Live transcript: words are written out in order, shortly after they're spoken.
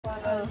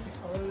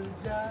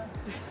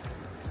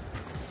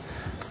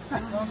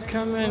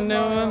Coming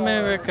to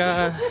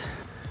America.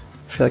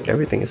 I feel like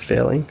everything is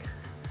failing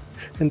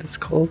in this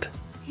cold.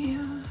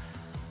 Yeah,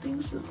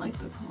 things don't like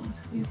the cold,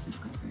 we've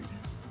discovered.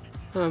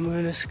 I'm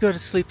gonna just go to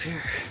sleep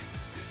here.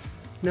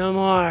 No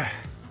more.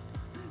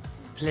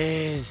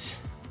 Please.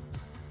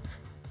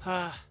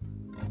 Ah.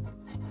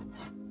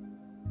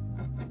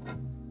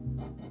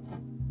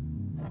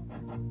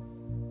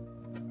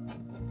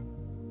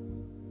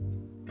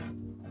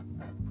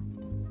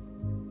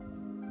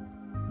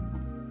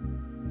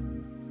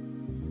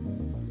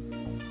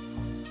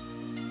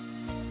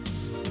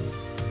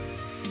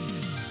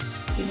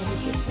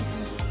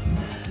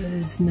 It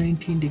is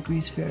 19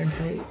 degrees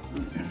Fahrenheit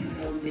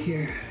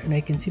here, and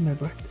I can see my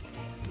breath.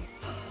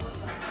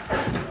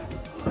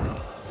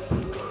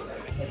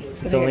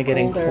 It's only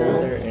getting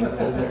colder and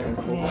colder and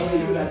colder.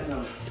 Yeah.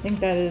 I think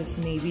that has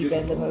maybe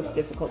been the most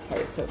difficult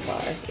part so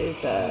far, is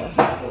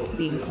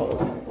being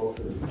cold.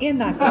 And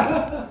not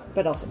cold,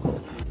 but also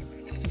cold.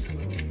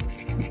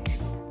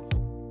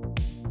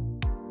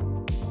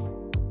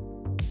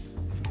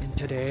 And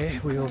today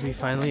we will be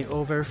finally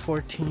over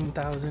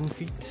 14,000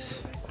 feet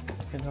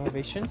in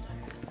elevation.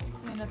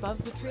 And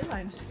above the tree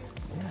line.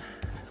 Yeah,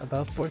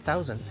 above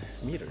 4,000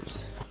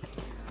 meters.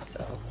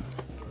 So,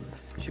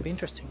 should be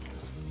interesting.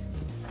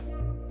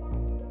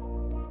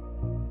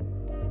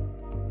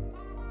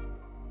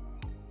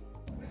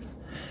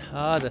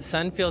 Oh, the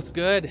sun feels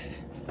good.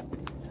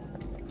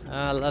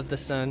 I love the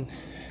sun.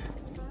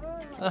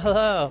 Oh,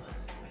 hello.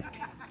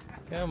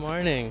 Good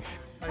morning.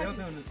 How y'all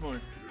doing this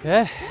morning?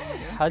 Yeah.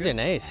 How's your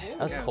night?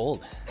 That was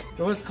cold.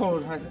 It was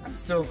cold. I'm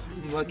still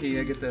lucky.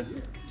 I get the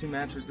 2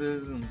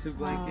 mattresses and 2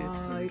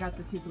 blankets. Oh, you got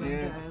the 2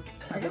 blankets.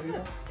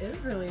 Yeah. It was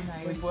really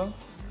nice. Sleep well?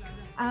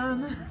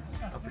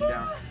 Up and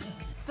down.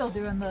 Still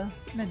doing the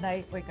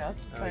midnight wake up.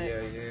 Oh, but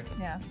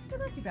yeah. But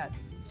not too bad.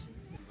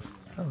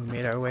 We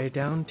made our way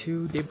down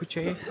to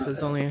Dingboche. It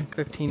was only a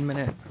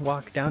 15-minute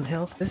walk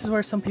downhill. This is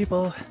where some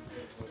people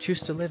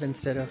choose to live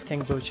instead of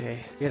Tengboche.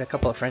 We had a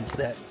couple of friends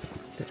that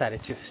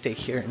decided to stay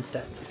here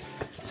instead.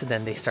 So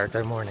then they start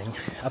their morning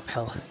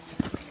uphill.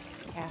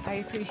 Yeah, I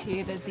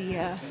appreciated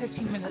the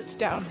 15 minutes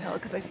downhill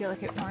because I feel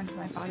like it warmed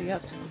my body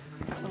up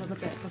a little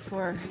bit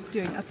before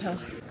doing uphill.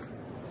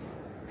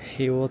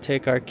 He will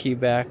take our key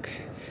back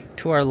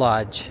to our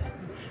lodge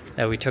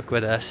that we took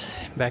with us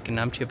back in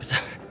Namche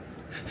Bazaar.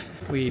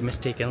 We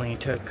mistakenly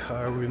took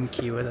our room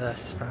key with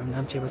us from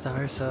Namche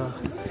Bazaar, so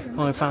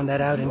when we found that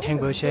out in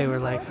Tengboche, we're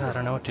like, I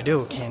don't know what to do,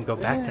 we can't go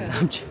back to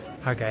Namche.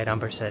 Our guide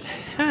Amber said,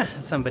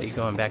 somebody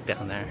going back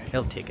down there,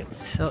 he'll take it.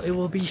 So it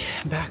will be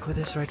back with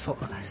its rightful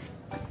owner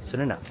soon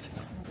enough.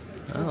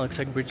 Well, looks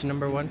like bridge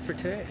number 1 for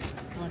today.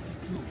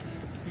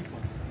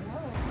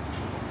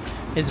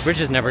 His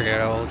bridges never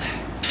get old.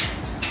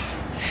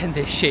 And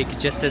they shake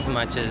just as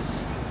much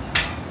as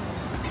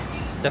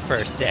the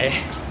first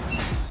day.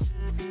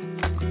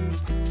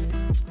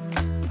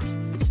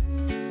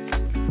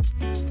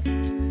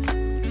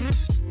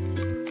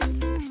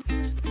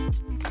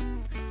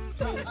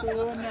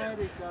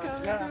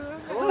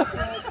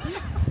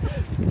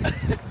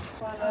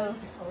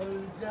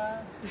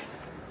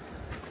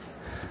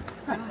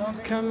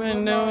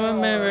 Coming to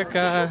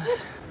America.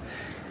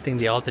 I think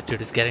the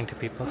altitude is getting to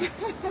people.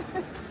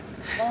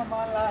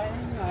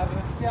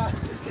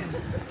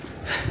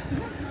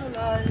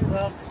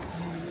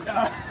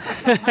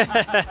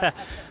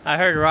 I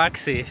heard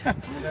Roxy.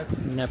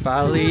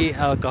 Nepali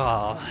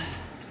alcohol.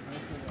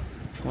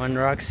 1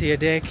 Roxy a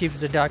day keeps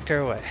the doctor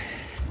away.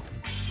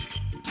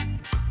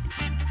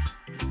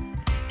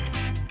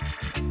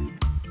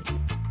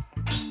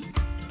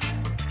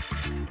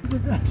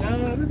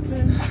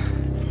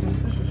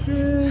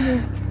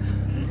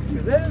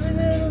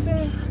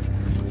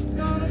 It's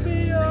gonna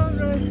be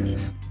alright.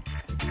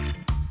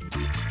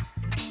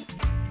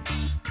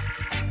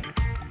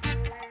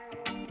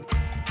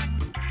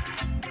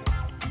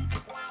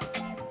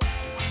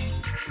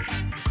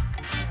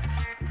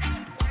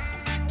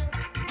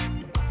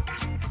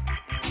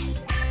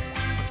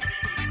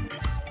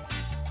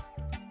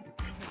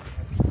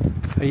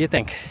 What do you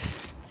think?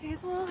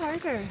 Today's a little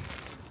harder.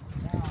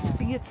 I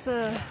think it's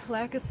the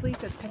lack of sleep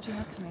that's catching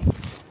up to me.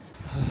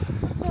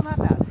 But still not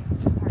bad.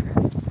 It's just harder.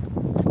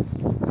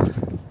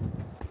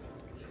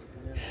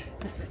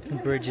 The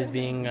bridge is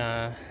being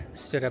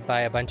stood up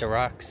by a bunch of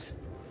rocks.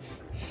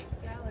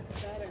 Yeah,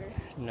 looks better.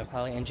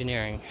 Nepali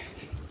engineering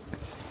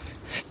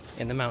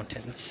in the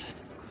mountains.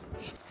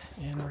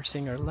 And we're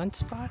seeing our lunch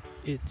spot.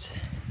 It's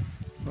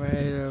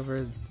right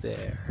over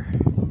there,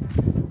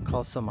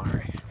 called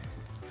Samari.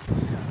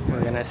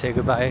 We're gonna say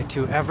goodbye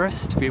to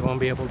Everest. We won't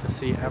be able to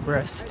see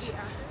Everest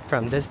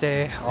from this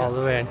day all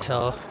the way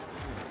until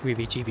we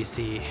reach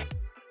EBC.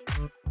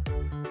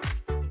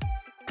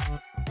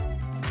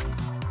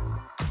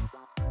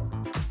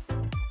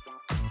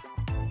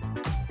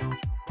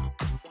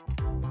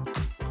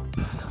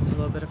 It's a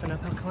little bit of an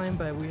uphill climb,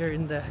 but we are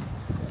in the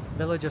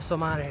village of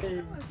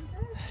Somare.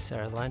 It's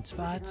our lunch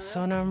spot,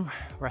 Sonam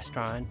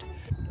restaurant.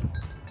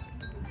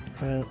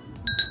 Well,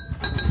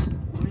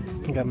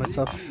 I got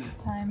myself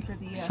Time for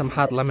the some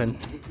hot lemon.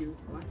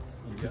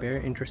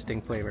 Very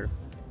interesting flavor.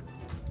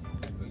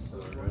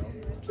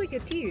 It's like a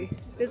tea,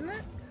 isn't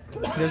it?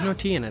 There's no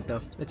tea in it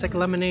though. It's like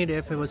lemonade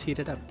if it was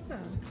heated up. Oh,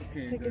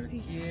 take a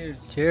seat.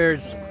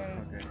 Cheers.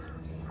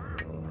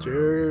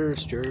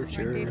 Cheers, cheers, Day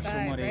cheers.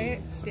 5,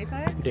 right? Day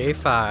 5? Day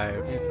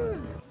 5.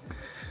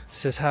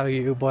 This is how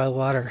you boil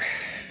water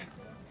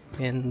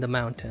in the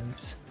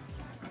mountains.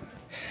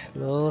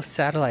 Little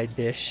satellite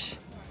dish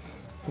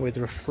with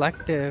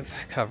reflective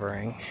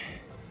covering.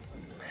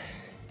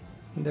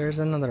 There's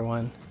another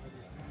one.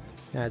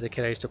 As a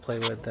kid, I used to play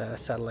with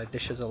satellite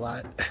dishes a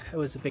lot. I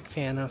was a big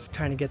fan of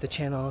trying to get the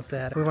channels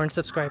that we weren't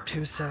subscribed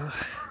to, so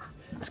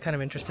it's kind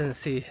of interesting to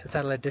see a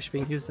satellite dish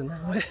being used in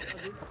that way.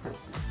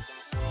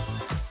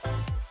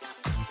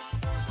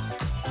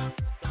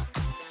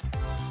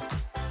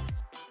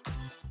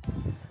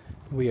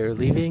 We are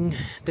leaving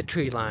the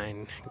tree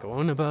line,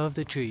 going above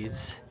the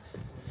trees.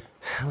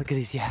 Look at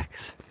these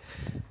yaks.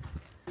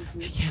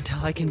 If you can't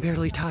tell, I can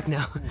barely talk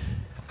now.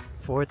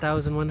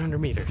 4,100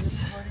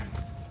 meters.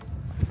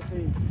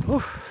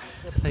 Whew.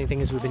 The funny thing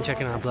is we've been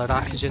checking our blood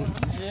oxygen.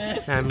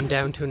 I'm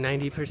down to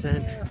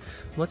 90%.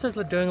 Melissa's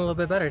doing a little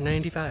bit better,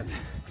 95.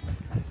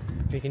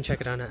 We can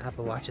check it on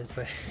Apple Watches,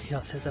 but he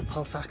also has a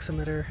pulse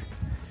oximeter.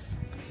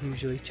 He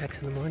usually checks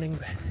in the morning,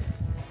 but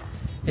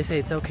they say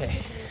it's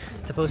okay.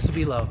 It's supposed to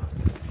be low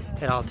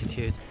at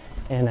altitude.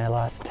 And I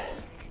lost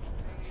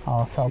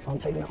all cell phone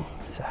signal,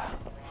 so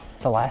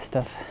it's the last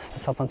of the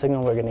cell phone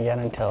signal we're gonna get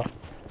until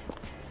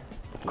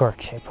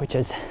Nangkartshang, which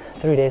is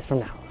 3 days from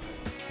now.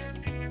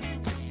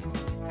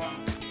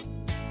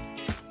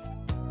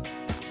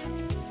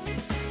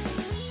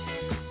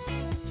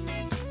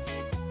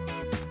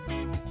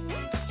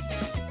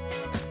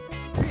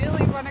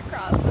 Really run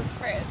across this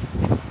bridge.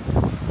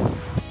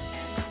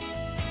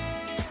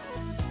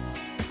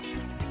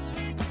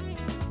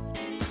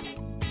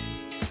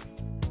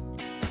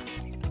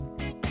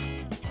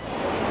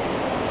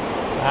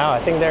 Wow,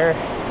 I think they're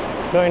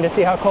going to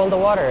see how cold the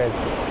water is.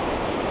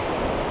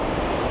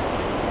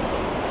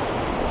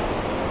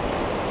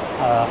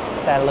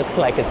 That looks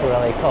like it's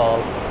really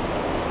cold.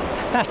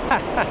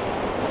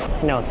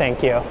 No,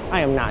 thank you.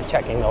 I am not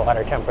checking the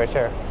water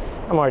temperature.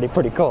 I'm already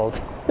pretty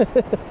cold.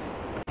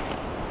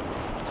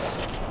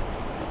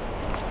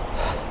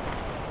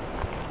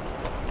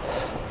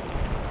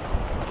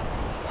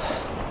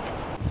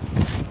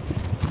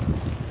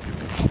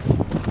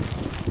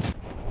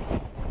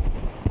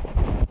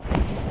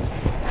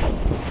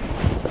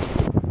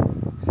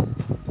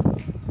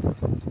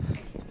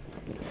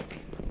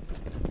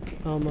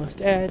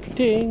 Almost at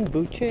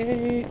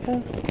Dingboche.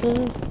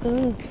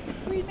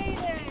 We made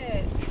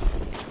it!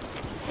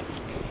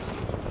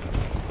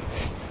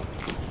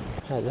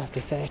 I have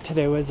to say,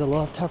 today was a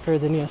lot tougher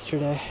than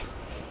yesterday.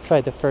 It's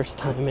probably the first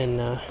time in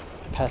the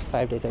past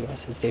 5 days, I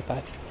guess, is day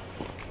 5,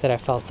 that I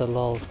felt a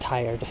little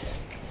tired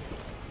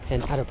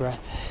and out of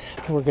breath.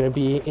 We're gonna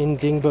be in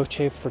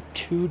Dingboche for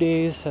 2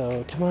 days,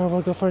 so tomorrow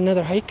we'll go for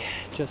another hike,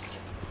 just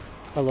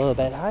a little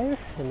bit higher,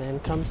 and then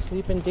come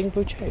sleep in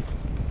Dingboche.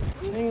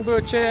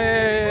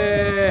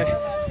 Tengboche!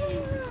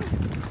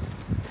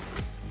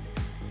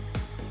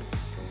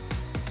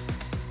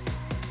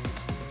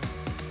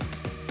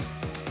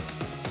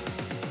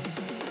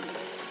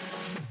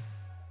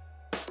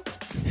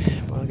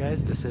 Well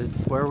guys, this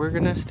is where we're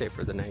gonna stay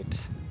for the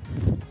night.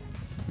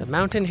 The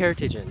Mountain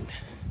Heritage Inn.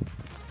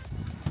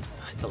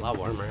 It's a lot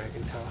warmer, I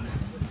can tell.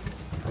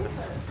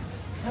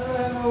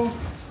 Hello!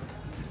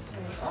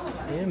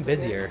 And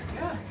busier.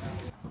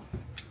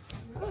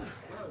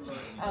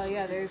 Oh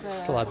yeah,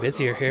 It's a lot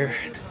busier here.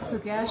 So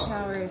gas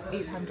shower is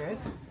 800.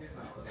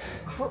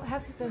 What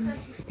has it been?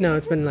 No,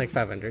 it's been like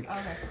 500.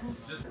 Okay.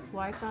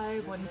 Wi-Fi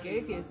 1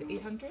 gig is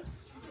 800.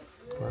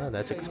 Wow,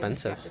 that's So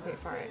expensive. You have to pay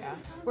for it, yeah.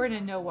 We're in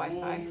a no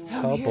Wi-Fi.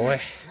 So Oh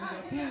boy.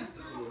 Yeah.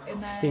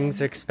 And then,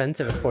 Things are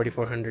expensive at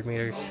 4,400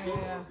 meters.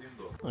 yeah.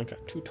 I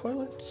got 2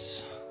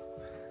 toilets.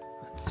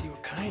 Let's see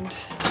what kind.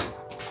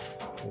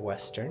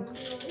 Western.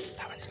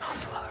 That one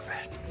smells a little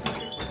bit.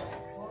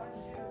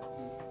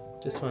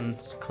 This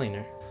one's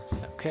cleaner.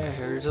 Okay,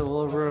 here's a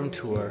little room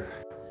tour.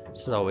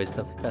 This is always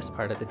the best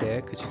part of the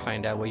day because you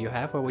find out what you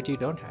have or what you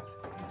don't have.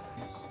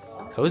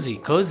 Cozy,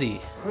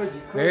 cozy.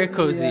 Very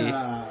cozy.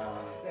 Yeah.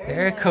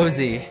 Very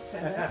cozy.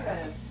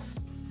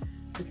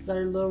 This is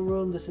our little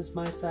room. This is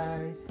my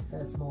side.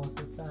 That's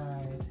Melissa's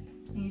side.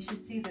 You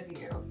should see the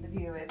view. The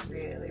view is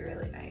really,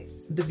 really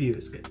nice. The view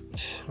is good.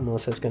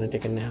 Melissa's gonna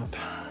take a nap.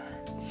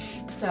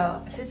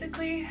 So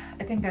physically,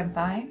 I think I'm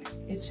fine.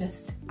 It's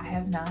just I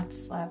have not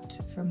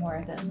slept for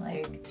more than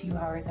like a few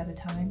hours at a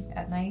time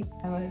at night.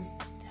 I was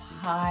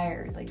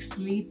tired, like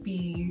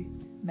sleepy,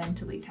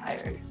 mentally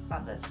tired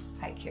on this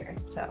hike here.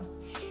 So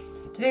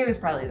today was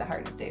probably the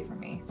hardest day for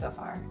me so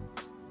far.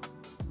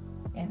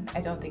 And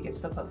I don't think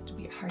it's supposed to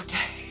be a hard day.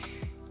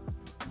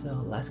 So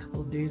last couple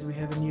of days we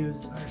haven't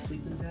used our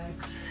sleeping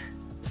bags.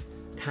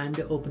 Time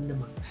to open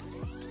them up.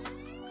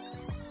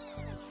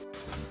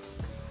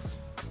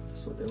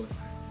 That's what they look like.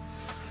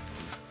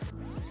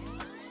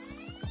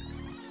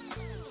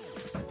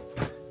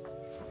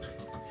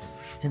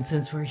 And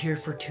since we're here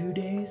for 2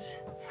 days,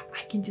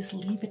 I can just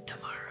leave it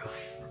tomorrow.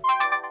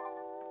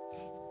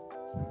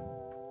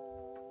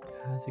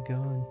 How's it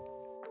going?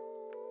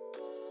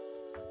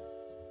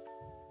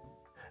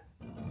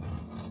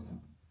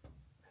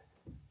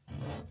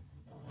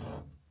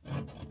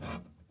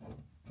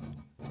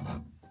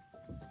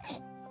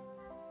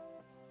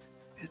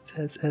 It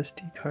says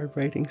SD card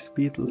writing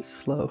speed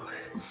slow.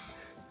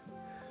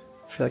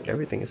 I feel like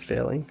everything is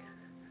failing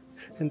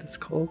in this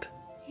cold.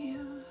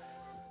 Yeah,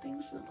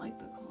 things don't like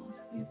the cold,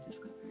 we've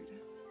discovered.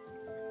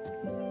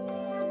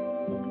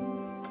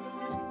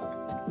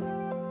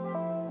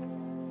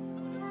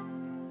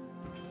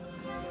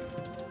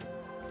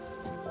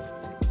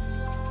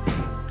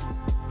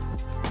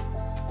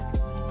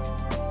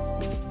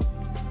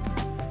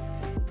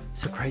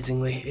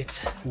 Surprisingly,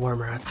 it's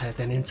warmer outside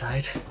than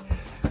inside.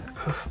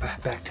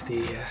 Back to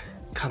the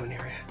common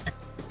area.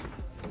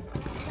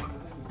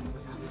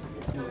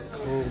 It's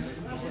cold.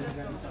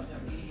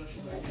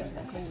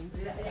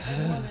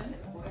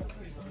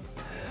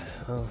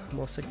 Oh,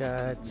 Melissa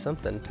got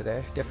something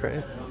today,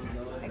 different.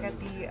 I got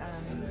the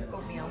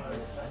oatmeal,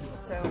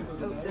 so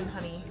oats and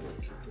honey,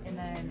 and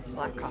then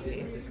black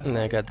coffee. And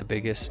I got the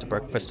biggest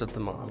breakfast of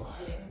them all.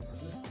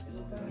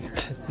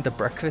 The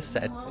breakfast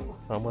at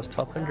almost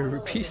 1,200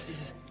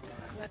 rupees.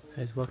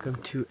 Guys, welcome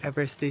to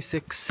Everest Day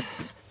 6.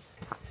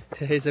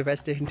 Today's the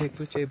rest day in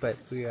Tengboche, but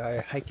we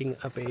are hiking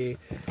up a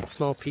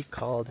small peak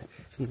called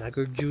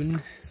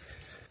Nangkartshang.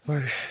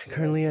 We're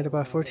currently at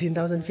about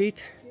 14,000 feet.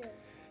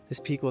 This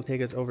peak will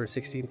take us over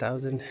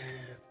 16,000.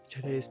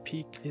 Today's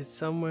peak is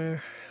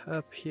somewhere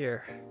up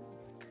here.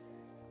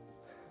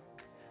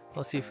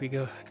 We'll see if we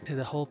go to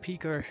the whole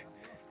peak or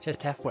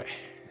just halfway.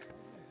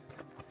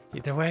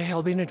 Either way,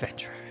 it'll be an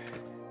adventure.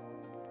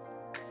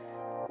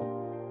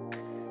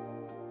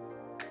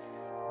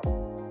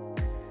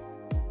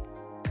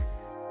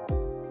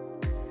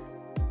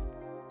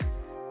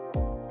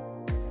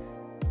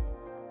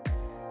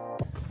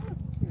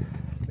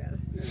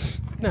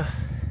 No,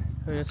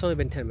 I mean, it's only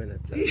been 10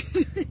 minutes. So.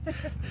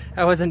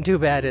 That wasn't too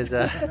bad as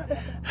a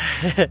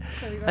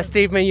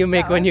statement you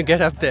make when you get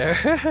up there.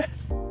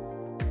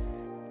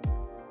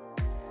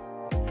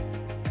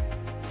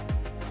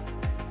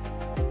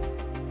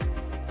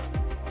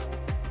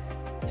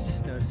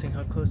 Just noticing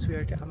how close we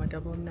are to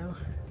Amadablam now.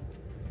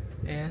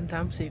 And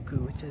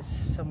Thamseku, which is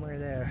somewhere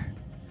there.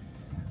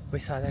 We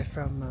saw that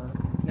from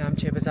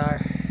Namche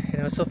Bazaar, and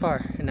it was so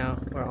far, and now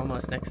we're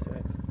almost next to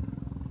it.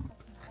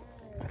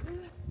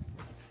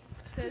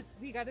 Says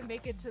we got to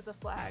make it to the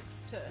flags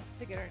to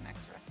get our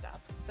next rest stop.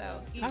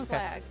 So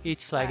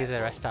each flag is a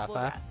rest stop, we'll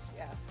huh? rest,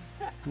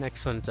 yeah.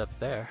 Next one's up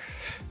there.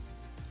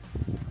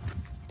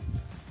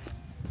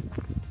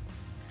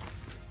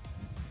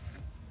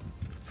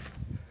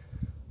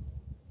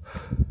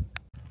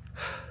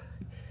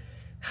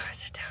 How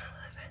is it down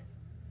 11?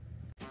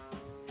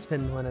 It's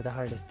been one of the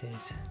hardest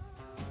days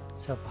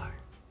so far.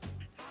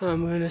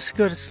 I'm gonna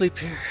go to sleep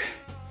here.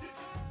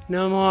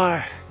 No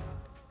more.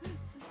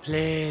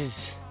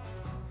 Please.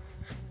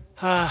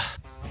 No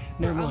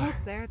more. We're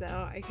almost there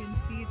though. I can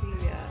see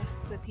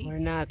the peak. We're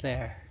not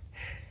there.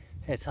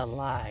 It's a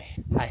lie.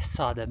 I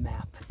saw the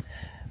map.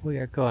 We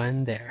are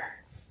going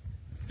there.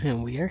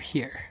 And we are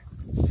here.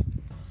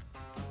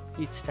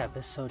 Each step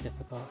is so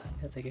difficult.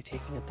 It's like you're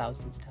taking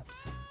 1,000 steps.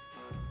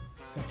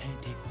 Every time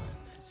you take one.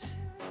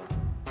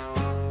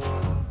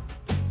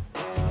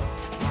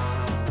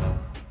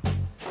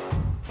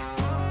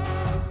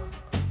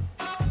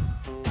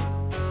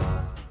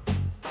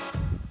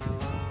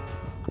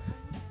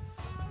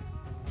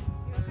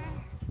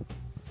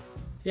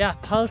 Yeah,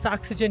 pulse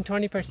oxygen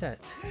 20%.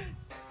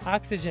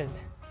 Oxygen,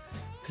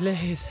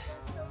 please.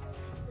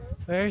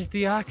 Where's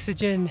the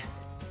oxygen?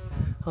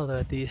 Although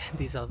at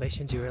these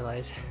elevations you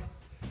realize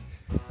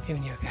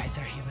even your guides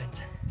are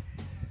humans.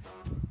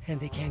 And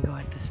they can't go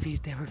at the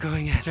speed they were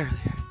going at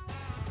earlier.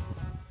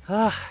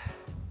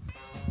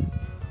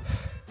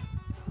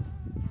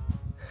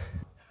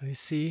 We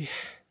see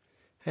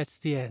that's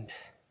the end.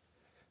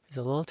 There's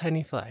a little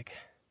tiny flag.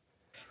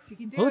 You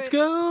can do Let's it.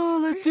 go!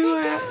 Let's do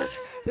it!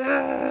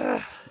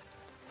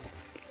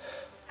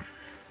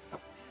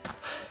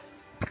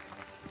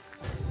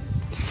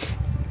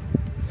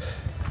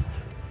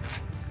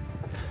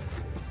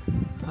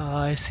 Oh,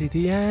 I see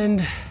the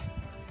end.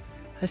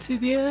 I see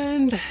the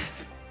end.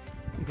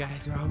 You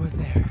guys, we're almost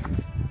there.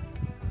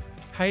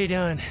 How you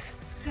doing?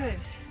 Good.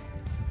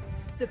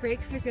 The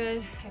brakes are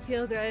good. I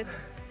feel good.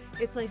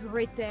 It's like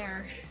right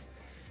there.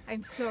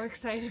 I'm so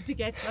excited to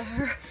get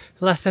there.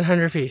 Less than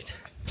 100 feet.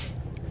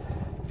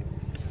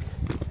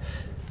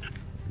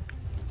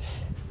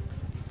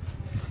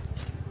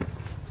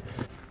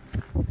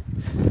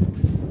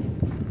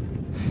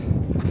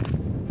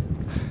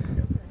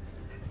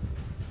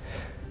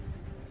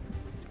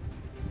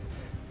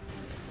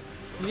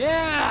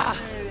 Yeah!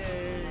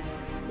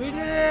 We did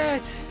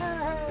it!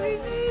 We made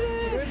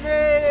it! We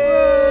made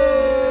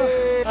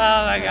it!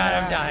 Oh my god,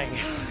 I'm dying.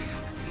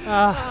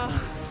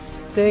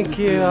 Thank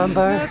you,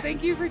 Ambar. No,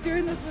 thank you for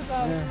doing this with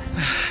us.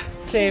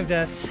 Saved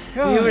us.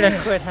 You would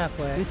have quit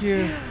halfway. Thank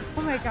you.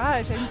 Oh my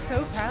gosh, I'm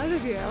so proud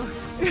of you.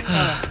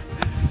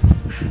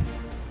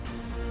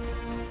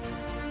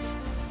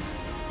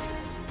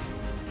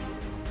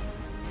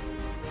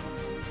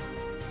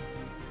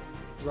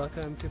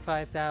 Welcome to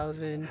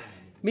 5,000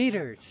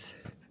 meters.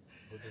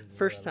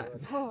 First time.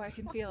 Oh, I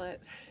can feel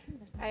it.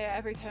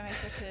 Every time I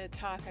start to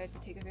talk, I have to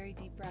take a very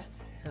deep breath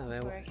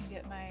before I can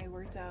get my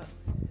words out.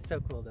 It's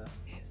so cool though.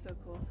 It's so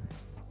cool.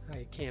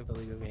 I can't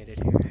believe we made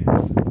it here.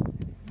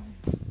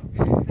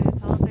 But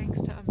it's all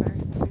thanks to Umber.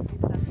 We made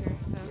it up here,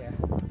 so. Yeah,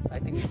 I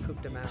think we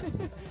pooped him out.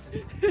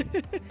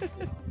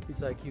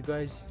 He's like, you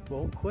guys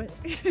won't quit.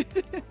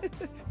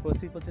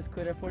 Most people just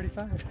quit at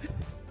 45.